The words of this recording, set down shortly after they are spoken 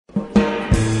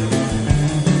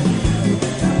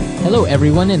Hello,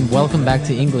 everyone, and welcome back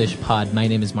to English Pod. My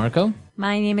name is Marco.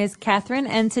 My name is Catherine,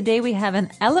 and today we have an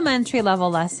elementary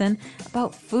level lesson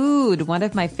about food, one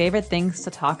of my favorite things to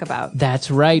talk about.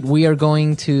 That's right. We are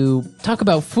going to talk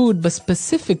about food, but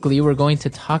specifically, we're going to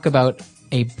talk about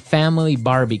a family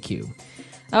barbecue.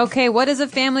 Okay, what is a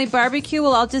family barbecue?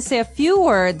 Well, I'll just say a few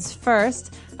words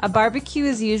first. A barbecue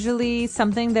is usually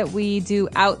something that we do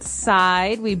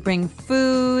outside. We bring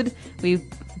food, we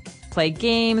play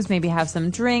games, maybe have some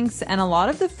drinks, and a lot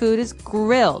of the food is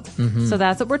grilled. So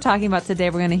that's what we're talking about today.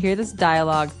 We're going to hear this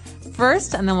dialogue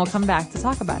first, and then we'll come back to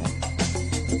talk about it.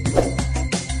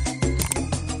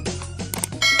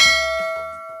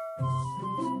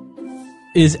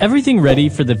 Is everything ready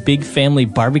for the big family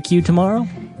barbecue tomorrow?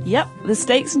 Yep, the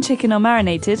steaks and chicken are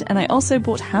marinated, and I also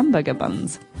bought hamburger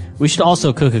buns. We should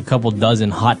also cook a couple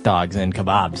dozen hot dogs and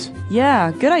kebabs.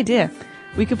 Yeah, good idea.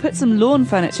 We could put some lawn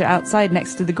furniture outside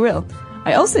next to the grill.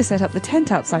 I also set up the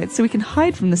tent outside so we can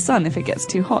hide from the sun if it gets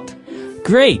too hot.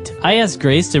 Great! I asked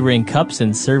Grace to bring cups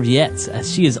and serviettes,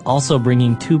 as she is also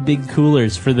bringing 2 big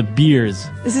coolers for the beers.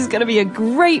 This is going to be a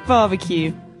great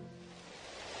barbecue.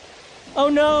 Oh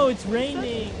no, it's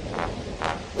raining!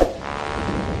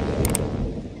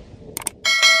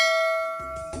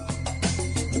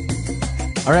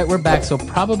 All right, we're back. So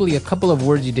probably a couple of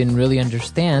words you didn't really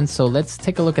understand. So let's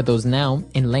take a look at those now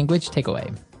in language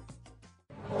takeaway.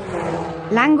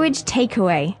 Language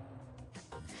takeaway.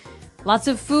 Lots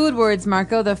of food words,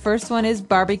 Marco. The first one is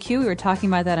barbecue. We were talking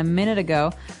about that a minute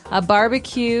ago. A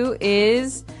barbecue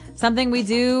is something we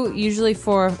do usually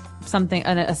for something,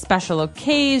 a special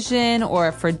occasion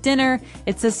or for dinner.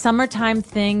 It's a summertime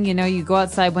thing. You know, you go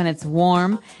outside when it's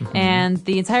warm and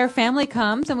the entire family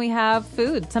comes and we have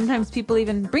food. Sometimes people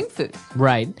even bring food.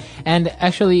 Right. And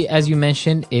actually, as you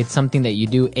mentioned, it's something that you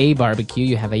do a barbecue.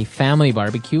 You have a family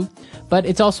barbecue, but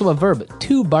it's also a verb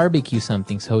to barbecue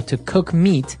something. So to cook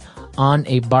meat on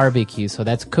a barbecue. So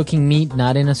that's cooking meat,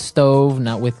 not in a stove,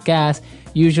 not with gas.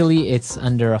 Usually it's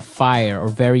under a fire or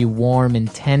very warm,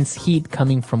 intense heat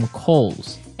coming from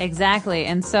coals. Exactly.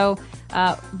 And so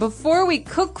before we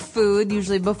cook food,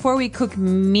 usually before we cook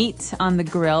meat on the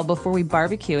grill, before we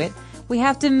barbecue it, we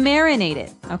have to marinate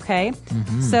it, okay?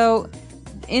 So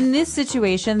in this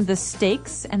situation, the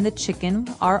steaks and the chicken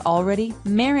are already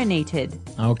marinated.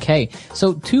 Okay.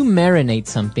 So to marinate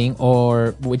something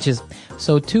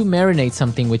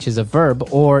which is a verb,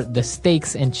 or the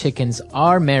steaks and chickens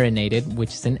are marinated,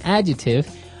 which is an adjective.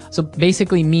 So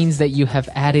basically means that you have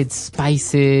added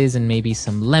spices and maybe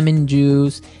some lemon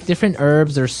juice, different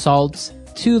herbs or salts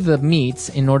to the meats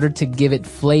in order to give it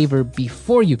flavor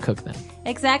before you cook them.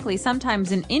 Exactly.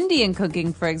 Sometimes in Indian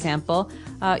cooking, for example,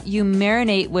 you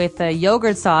marinate with a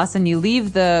yogurt sauce and you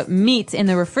leave the meat in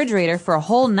the refrigerator for a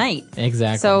whole night.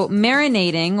 Exactly. So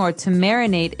marinating or to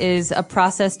marinate is a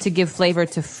process to give flavor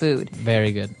to food.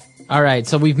 Very good. All right.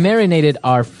 So we've marinated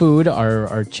our food,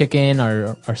 our chicken,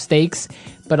 our steaks,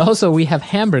 but also we have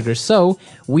hamburgers. So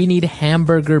we need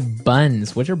hamburger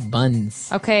buns. What are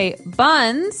buns? Okay.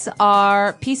 Buns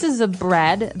are pieces of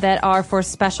bread that are for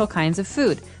special kinds of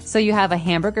food. So you have a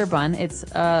hamburger bun. It's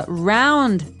a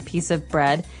round piece of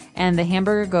bread, and the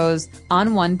hamburger goes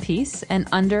on one piece and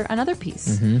under another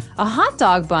piece. A hot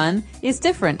dog bun is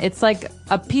different. It's like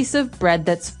a piece of bread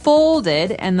that's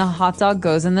folded, and the hot dog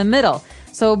goes in the middle.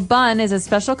 So bun is a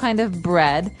special kind of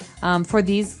bread for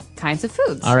these kinds of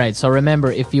foods. All right. So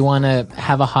remember, if you want to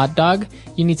have a hot dog,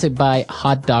 you need to buy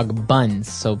hot dog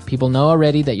buns. So people know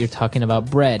already that you're talking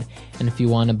about bread. And if you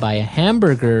want to buy a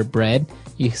hamburger bread,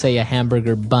 you say a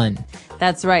hamburger bun.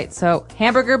 That's right. So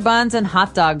hamburger buns and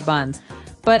hot dog buns.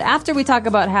 But after we talk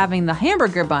about having the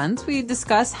hamburger buns, we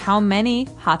discuss how many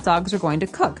hot dogs we're going to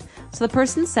cook. So the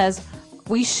person says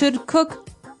we should cook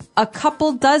a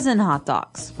couple dozen hot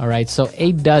dogs. All right. So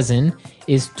a dozen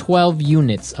is 12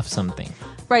 units of something.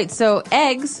 Right. So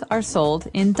eggs are sold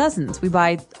in dozens. We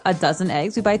buy a dozen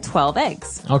eggs. We buy 12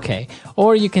 eggs. Okay.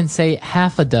 Or you can say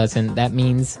half a dozen. That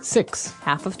means 6.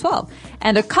 Half of 12.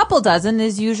 And a couple dozen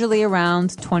is usually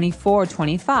around 24,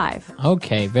 25.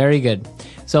 Okay. Very good.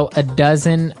 So a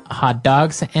dozen hot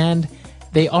dogs, and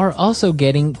they are also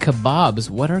getting kebabs.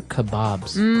 What are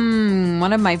kebabs?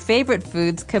 One of my favorite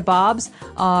foods. Kebabs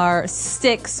are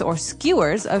sticks or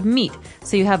skewers of meat.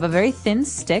 So you have a very thin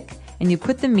stick and you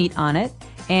put the meat on it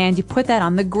and you put that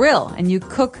on the grill and you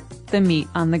cook the meat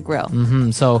on the grill.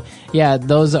 So, yeah,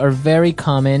 those are very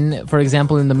common. For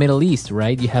example, in the Middle East,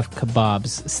 right? You have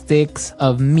kebabs, sticks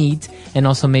of meat, and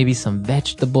also maybe some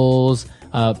vegetables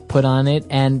put on it,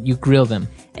 and you grill them.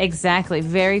 Exactly.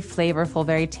 Very flavorful,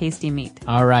 very tasty meat.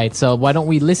 All right. So why don't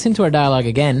we listen to our dialogue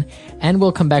again, and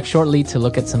we'll come back shortly to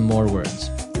look at some more words.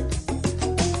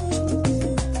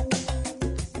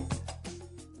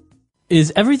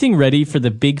 Is everything ready for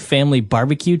the big family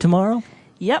barbecue tomorrow?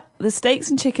 Yep, the steaks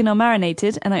and chicken are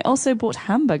marinated, and I also bought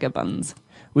hamburger buns.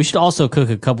 We should also cook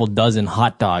a couple dozen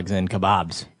hot dogs and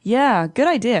kebabs. Yeah, good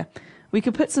idea. We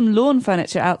could put some lawn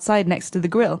furniture outside next to the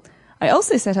grill. I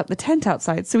also set up the tent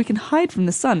outside so we can hide from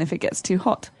the sun if it gets too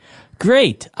hot.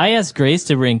 Great! I asked Grace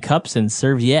to bring cups and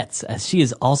serviettes, as she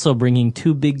is also bringing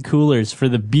 2 big coolers for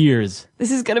the beers.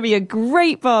 This is going to be a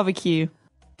great barbecue.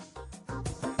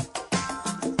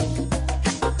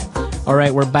 All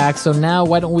right, we're back. So now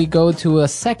why don't we go to a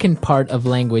second part of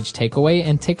language takeaway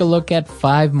and take a look at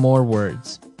 5 more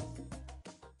words.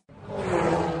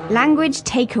 Language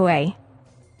takeaway.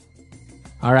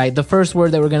 All right, the first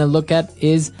word that we're going to look at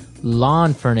is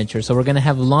lawn furniture. So we're going to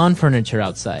have lawn furniture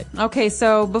outside. Okay,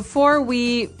 so before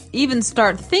we even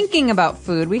start thinking about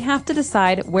food, we have to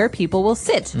decide where people will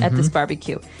sit at this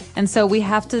barbecue. And so we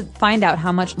have to find out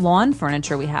how much lawn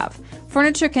furniture we have.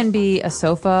 Furniture can be a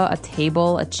sofa, a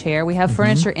table, a chair. We have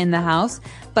furniture in the house,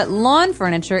 but lawn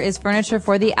furniture is furniture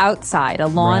for the outside. A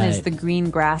lawn is Right. the green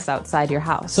grass outside your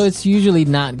house. So it's usually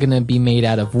not going to be made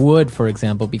out of wood, for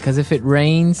example, because if it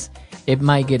rains, it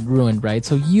might get ruined, right?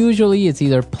 So usually it's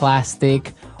either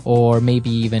plastic or maybe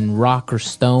even rock or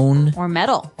stone. or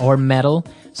metal. Or metal.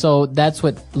 So that's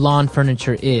what lawn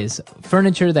furniture is.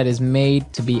 Furniture that is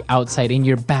made to be outside in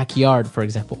your backyard, for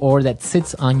example, or that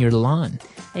sits on your lawn.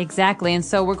 Exactly. And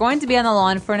so we're going to be on the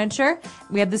lawn furniture.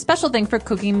 We have the special thing for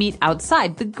cooking meat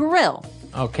outside, the grill.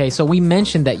 Okay, so we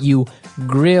mentioned that you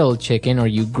grill chicken or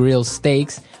you grill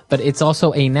steaks, but it's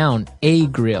also a noun, a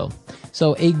grill.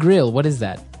 So a grill, what is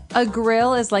that? A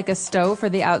grill is like a stove for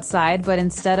the outside, but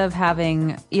instead of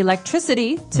having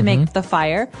electricity to make the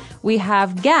fire, we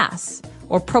have gas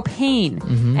or propane.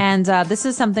 And this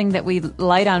is something that we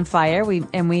light on fire. We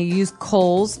use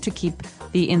coals to keep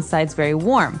the insides very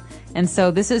warm. And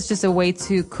so this is just a way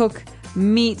to cook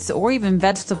meats or even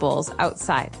vegetables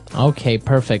outside. Okay,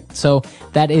 perfect. So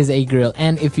that is a grill.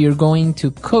 And if you're going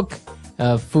to cook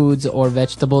foods or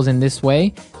vegetables in this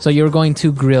way, so you're going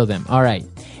to grill them. All right.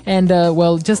 And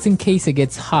well, just in case it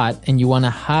gets hot and you want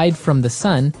to hide from the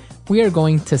sun, we are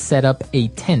going to set up a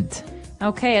tent.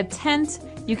 Okay, a tent.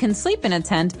 You can sleep in a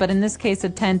tent, but in this case, a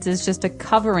tent is just a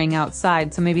covering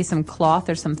outside. So maybe some cloth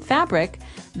or some fabric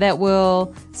that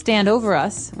will stand over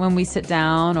us when we sit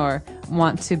down or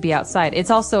want to be outside. It's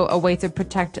also a way to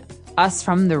protect us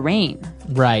from the rain.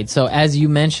 Right. So as you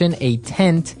mentioned, a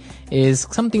tent is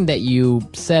something that you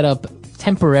set up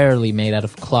temporarily made out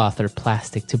of cloth or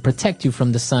plastic to protect you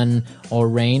from the sun or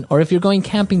rain. Or if you're going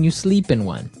camping, you sleep in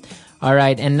one. All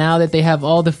right. And now that they have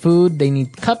all the food, they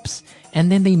need cups. And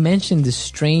then they mentioned this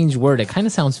strange word. It kind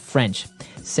of sounds French.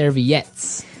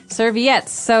 Serviettes.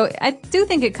 Serviettes. So I do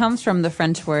think it comes from the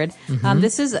French word.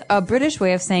 This is a British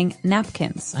way of saying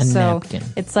napkins. A napkin.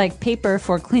 It's like paper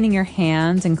for cleaning your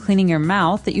hands and cleaning your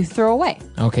mouth that you throw away.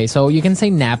 Okay, so you can say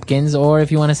napkins, or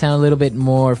if you want to sound a little bit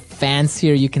more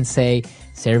fancier, you can say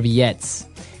serviettes.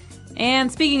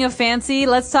 And speaking of fancy,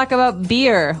 let's talk about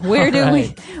beer. Where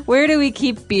do we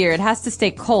keep beer? It has to stay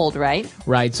cold, right?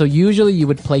 Right, so usually you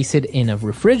would place it in a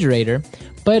refrigerator,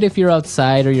 but if you're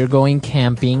outside or you're going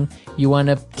camping, you want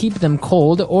to keep them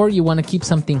cold or you want to keep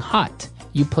something hot.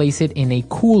 You place it in a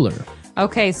cooler.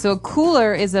 Okay, so a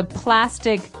cooler is a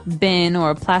plastic bin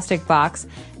or a plastic box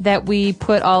that we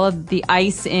put all of the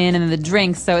ice in and the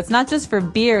drinks. So it's not just for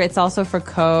beer, it's also for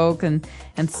Coke and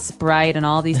Sprite and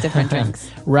all these different drinks.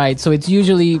 Right, so it's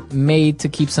usually made to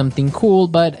keep something cool,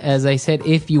 but as I said,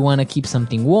 if you want to keep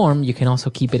something warm, you can also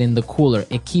keep it in the cooler.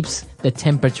 It keeps the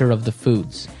temperature of the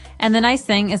foods. And the nice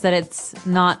thing is that it's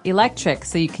not electric,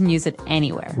 so you can use it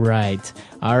anywhere. Right.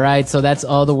 All right, so that's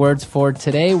all the words for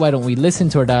today. Why don't we listen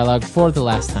to our dialogue for the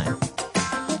last time?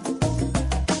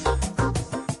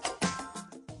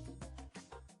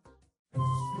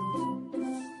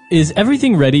 Is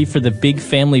everything ready for the big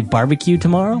family barbecue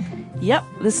tomorrow? Yep,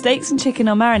 the steaks and chicken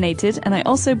are marinated, and I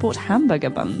also bought hamburger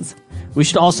buns. We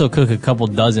should also cook a couple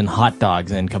dozen hot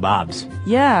dogs and kebabs.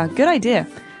 Yeah, good idea.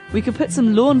 We could put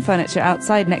some lawn furniture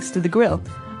outside next to the grill.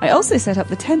 I also set up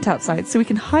the tent outside so we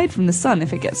can hide from the sun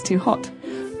if it gets too hot.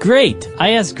 Great! I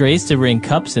asked Grace to bring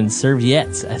cups and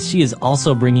serviettes, as she is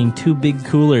also bringing 2 big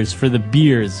coolers for the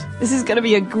beers. This is going to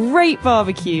be a great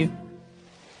barbecue.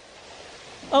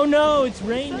 Oh no, it's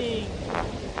raining!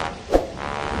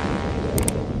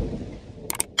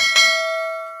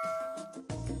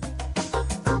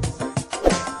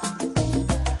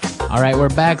 All right, we're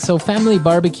back. So family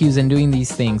barbecues and doing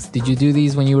these things. Did you do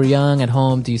these when you were young at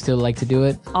home? Do you still like to do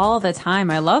it? All the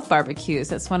time. I love barbecues.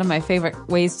 That's one of my favorite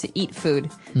ways to eat food.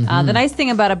 The nice thing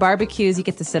about a barbecue is you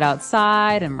get to sit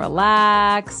outside and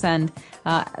relax. And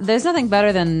There's nothing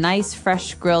better than nice,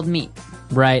 fresh grilled meat.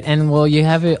 Right. And well, you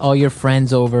have all your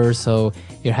friends over, so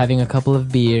you're having a couple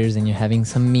of beers and you're having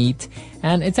some meat.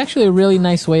 And it's actually a really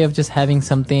nice way of just having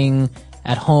something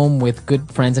at home with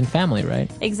good friends and family, right?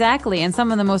 Exactly. And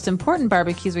some of the most important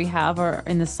barbecues we have are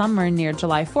in the summer near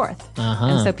July 4th.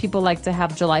 And so people like to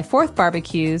have July 4th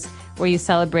barbecues where you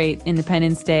celebrate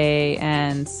Independence Day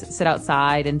and sit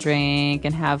outside and drink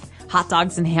and have hot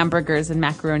dogs and hamburgers and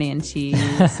macaroni and cheese.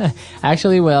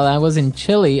 Actually, well, I was in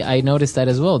Chile. I noticed that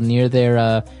as well. Near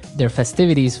their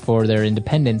festivities for their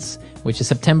independence, which is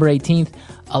September 18th,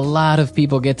 a lot of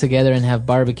people get together and have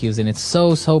barbecues, and it's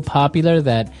so popular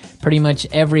that pretty much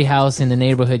every house in the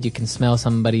neighborhood you can smell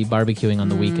somebody barbecuing on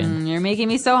the weekend. You're making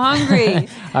me so hungry.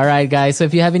 All right, guys. So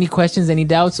if you have any questions, any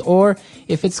doubts, or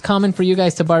if it's common for you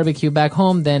guys to barbecue back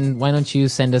home, then why don't you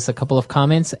send us a couple of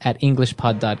comments at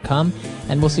EnglishPod.com,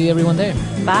 and we'll see everyone there.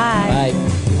 Bye.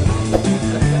 Bye.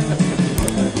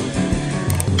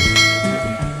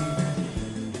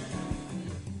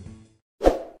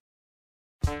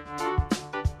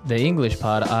 The English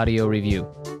Pod Audio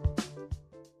Review.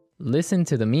 Listen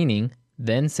to the meaning,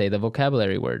 then say the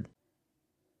vocabulary word.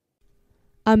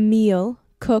 A meal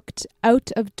cooked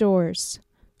out of doors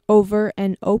over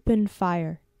an open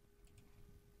fire.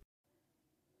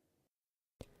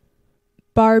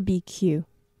 Barbecue.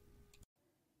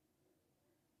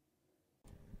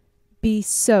 Be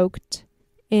soaked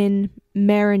in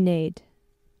marinade.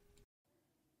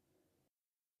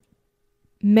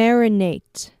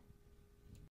 Marinate.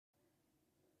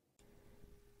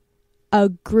 A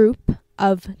group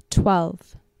of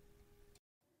 12.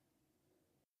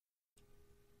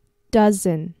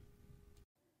 Dozen.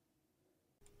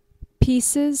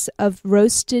 Pieces of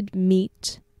roasted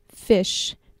meat,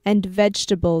 fish, and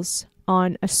vegetables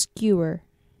on a skewer.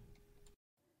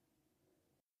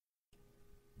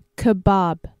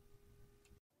 Kebab.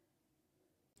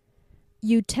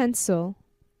 Utensil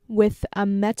with a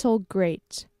metal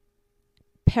grate.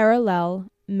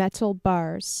 Parallel metal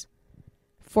bars.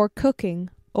 For cooking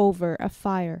over a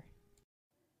fire.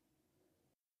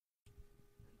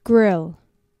 Grill.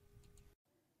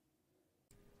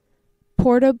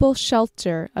 Portable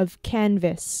shelter of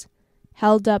canvas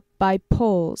held up by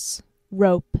poles,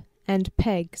 rope, and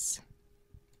pegs.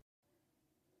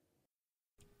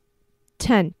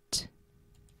 Tent.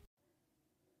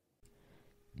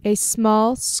 A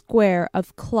small square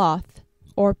of cloth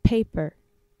or paper.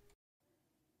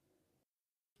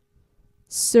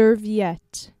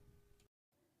 Serviette.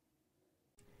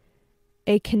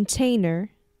 A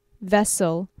container,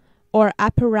 vessel, or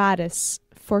apparatus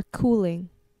for cooling.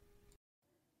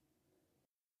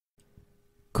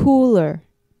 Cooler.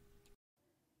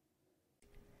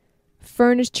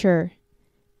 Furniture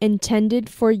intended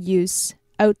for use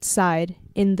outside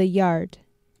in the yard.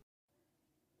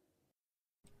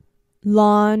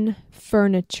 Lawn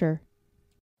furniture.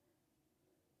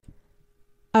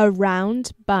 A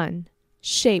round bun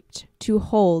shaped to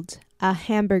hold a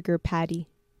hamburger patty.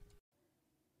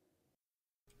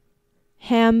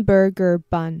 Hamburger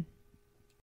bun.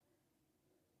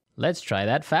 Let's try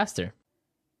that faster.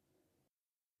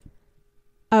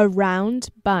 A round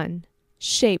bun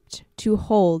shaped to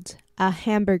hold a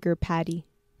hamburger patty.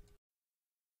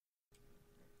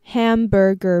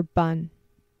 Hamburger bun.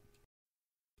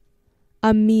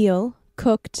 A meal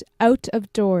cooked out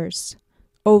of doors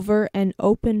over an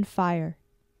open fire.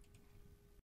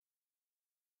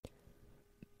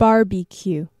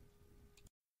 Barbecue.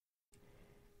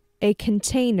 A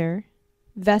container,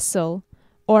 vessel,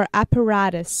 or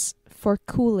apparatus for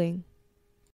cooling.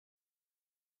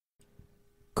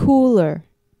 Cooler.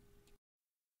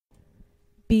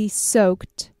 Be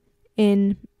soaked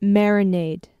in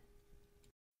marinade.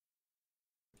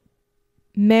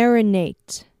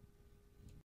 Marinate.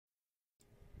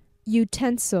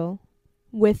 Utensil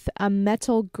with a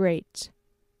metal grate.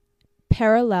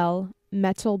 Parallel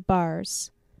metal bars.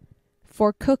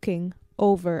 For cooking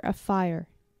over a fire.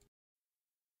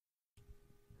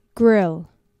 Grill.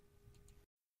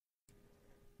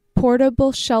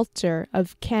 Portable shelter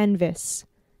of canvas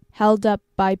held up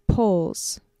by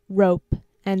poles, rope,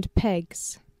 and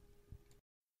pegs.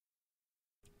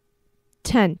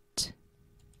 Tent.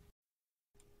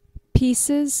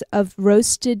 Pieces of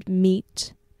roasted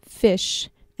meat, fish,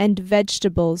 and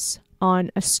vegetables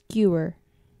on a skewer.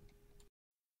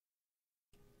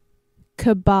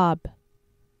 Kebab.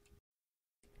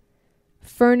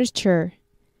 Furniture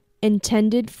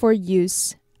intended for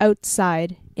use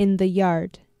outside in the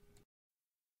yard.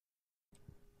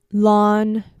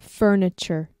 Lawn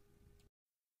furniture.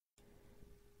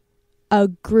 A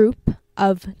group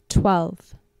of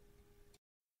 12.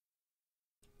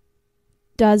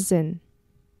 Dozen.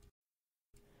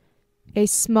 A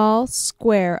small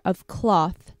square of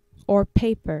cloth or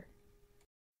paper.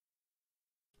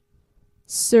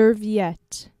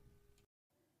 Serviette.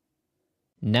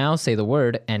 Now say the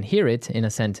word and hear it in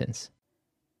a sentence.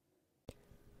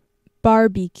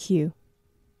 Barbecue.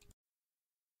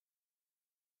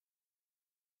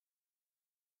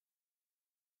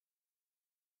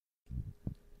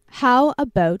 How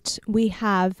about we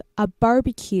have a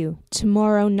barbecue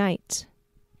tomorrow night?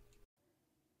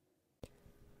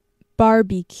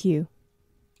 Barbecue.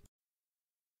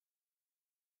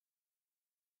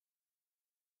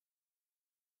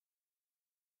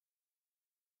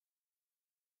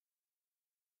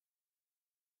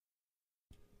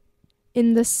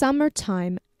 In the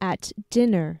summertime at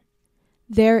dinner,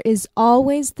 there is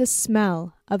always the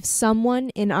smell of someone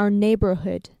in our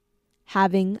neighborhood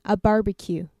having a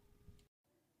barbecue.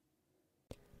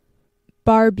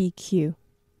 Barbecue.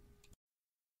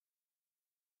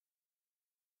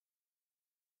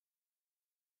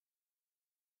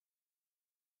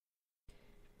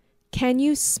 Can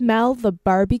you smell the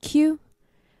barbecue?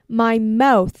 My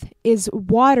mouth is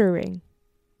watering.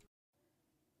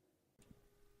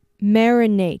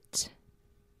 Marinate.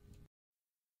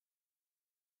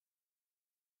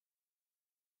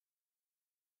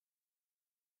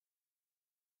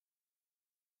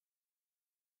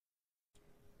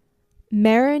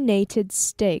 Marinated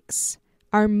steaks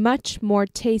are much more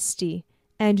tasty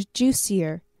and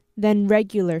juicier than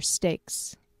regular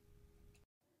steaks.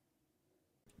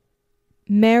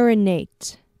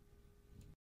 Marinate.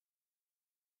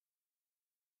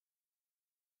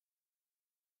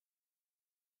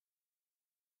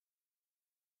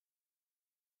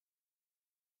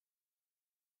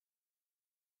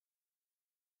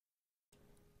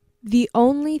 The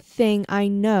only thing I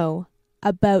know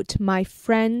about my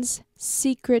friend's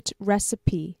secret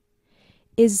recipe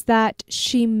is that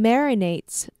she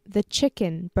marinates the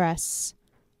chicken breasts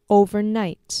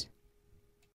overnight.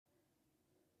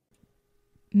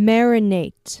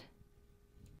 Marinate.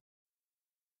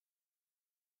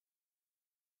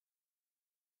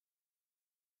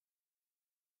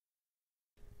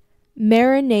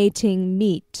 Marinating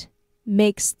meat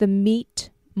makes the meat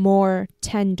more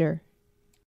tender.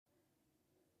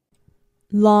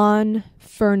 Lawn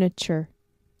furniture.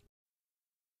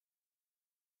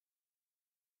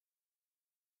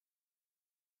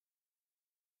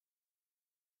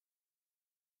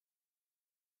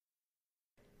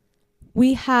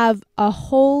 We have a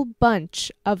whole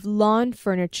bunch of lawn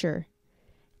furniture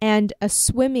and a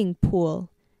swimming pool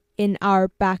in our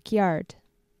backyard.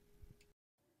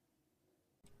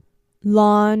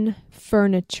 Lawn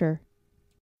furniture.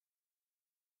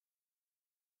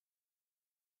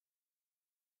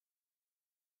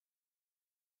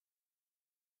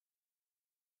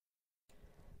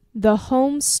 The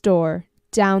home store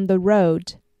down the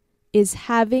road is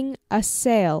having a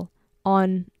sale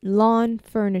on lawn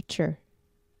furniture.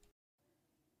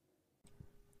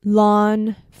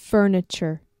 Lawn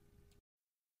furniture.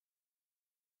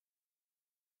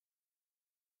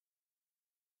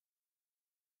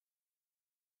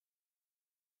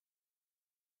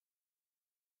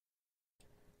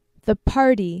 The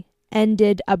party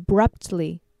ended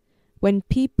abruptly when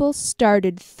people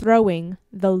started throwing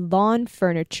the lawn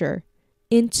furniture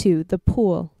into the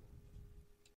pool.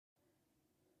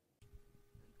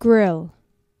 Grill.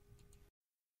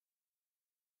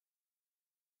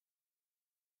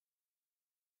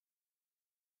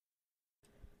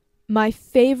 My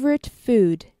favorite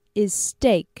food is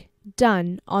steak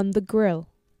done on the grill.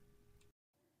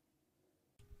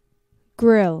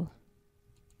 Grill.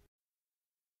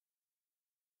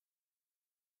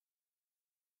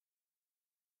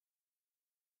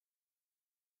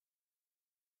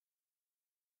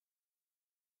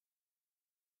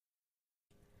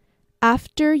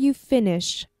 After you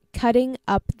finish cutting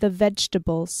up the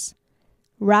vegetables,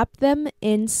 wrap them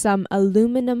in some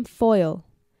aluminum foil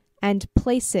and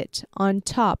place it on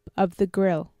top of the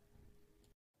grill.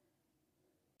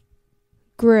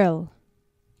 Grill.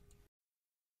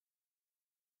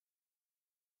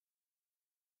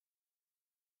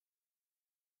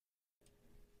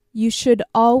 You should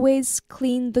always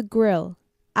clean the grill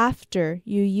after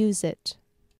you use it.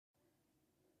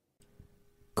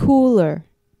 Cooler.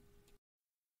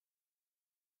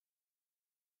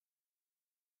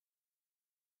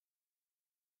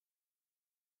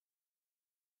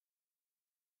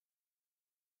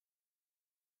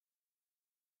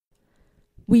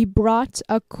 We brought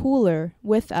a cooler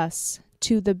with us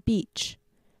to the beach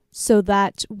so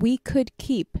that we could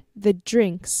keep the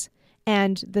drinks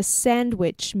and the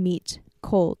sandwich meat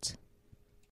cold.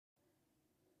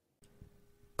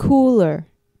 cooler,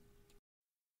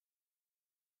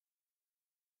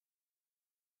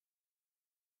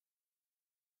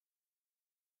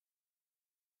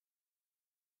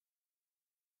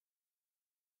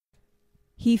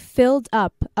 he filled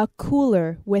up a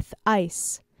cooler with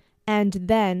ice and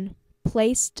then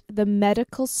placed the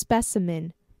medical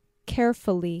specimen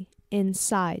carefully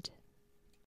inside.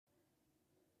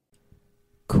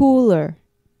 Cooler,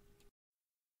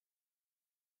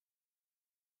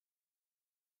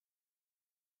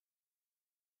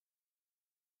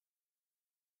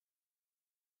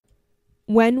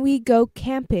 when we go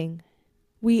camping,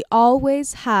 we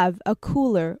always have a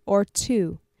cooler or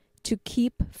two to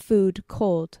keep food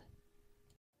cold.